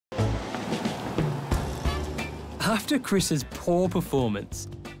After Chris's poor performance,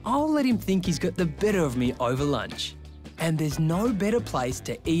 I'll let him think he's got the better of me over lunch. And there's no better place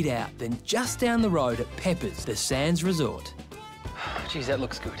to eat out than just down the road at Pepper's, the Sands Resort. Geez, that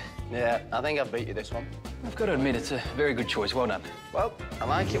looks good. Yeah, I think I've beat you this one. I've got to admit, it's a very good choice. Well done. Well, I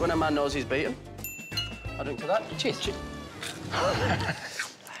like it when a man knows he's beaten. I'll drink to that. Cheers. Cheers.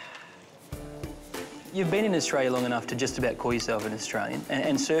 You've been in Australia long enough to just about call yourself an Australian,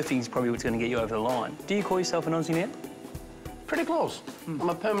 and surfing's probably what's going to get you over the line. Do you call yourself an Aussie now? Pretty close. I'm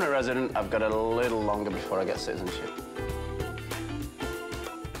a permanent resident. I've got a little longer before I get citizenship.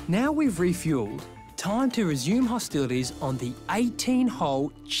 Now we've refuelled, time to resume hostilities on the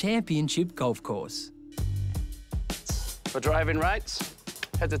 18-hole championship golf course. For driving rights,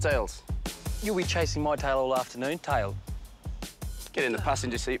 head to tails. You'll be chasing my tail all afternoon, tail. Get in the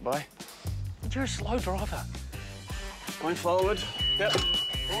passenger seat, boy. But you're a slow driver. Going forward. Yep.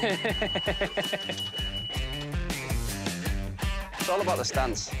 It's all about the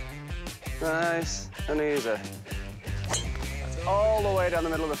stance. Nice and easy. All the way down the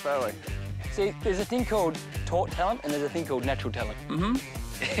middle of the fairway. See, there's a thing called taught talent and there's a thing called natural talent.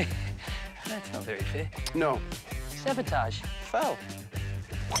 Mm-hmm. That's not very fair. No. Sabotage. Fell.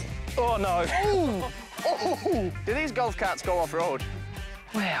 Oh, no. Oh! Do these golf carts go off-road?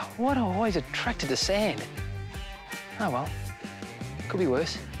 Wow, why am I always attracted to sand? Oh, well. Could be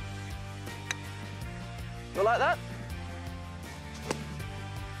worse. You like that?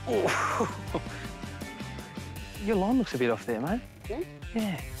 Oh. Your line looks a bit off there, mate. Yeah?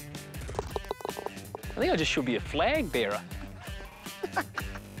 Yeah. I think I just should be a flag bearer.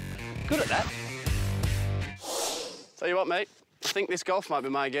 Good at that. Tell you what, mate. I think this golf might be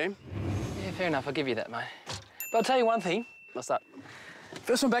my game. Yeah, fair enough. I'll give you that, mate. But I'll tell you one thing. What's that?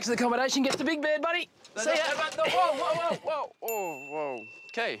 First one back to the accommodation gets the big bed, buddy. No, See no, ya. no, whoa, whoa, whoa, whoa, whoa, whoa.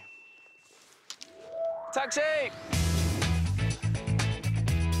 OK. Taxi!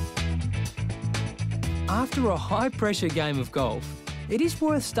 After a high-pressure game of golf, it is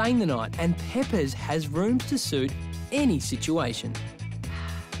worth staying the night, and Pepper's has rooms to suit any situation.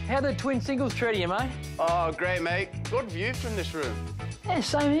 How the twin singles treating you, mate? Oh, great, mate. Good view from this room. Yeah,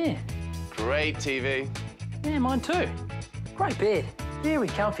 same here. Great TV. Yeah, mine too. Great bed. Very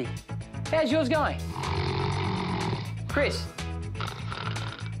comfy. How's yours going? Chris?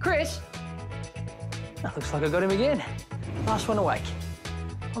 Chris? That looks like I got him again. Last one awake.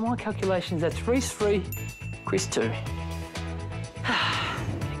 By my calculations, that's Rhys 3, Kris 2.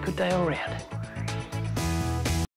 Good day all round.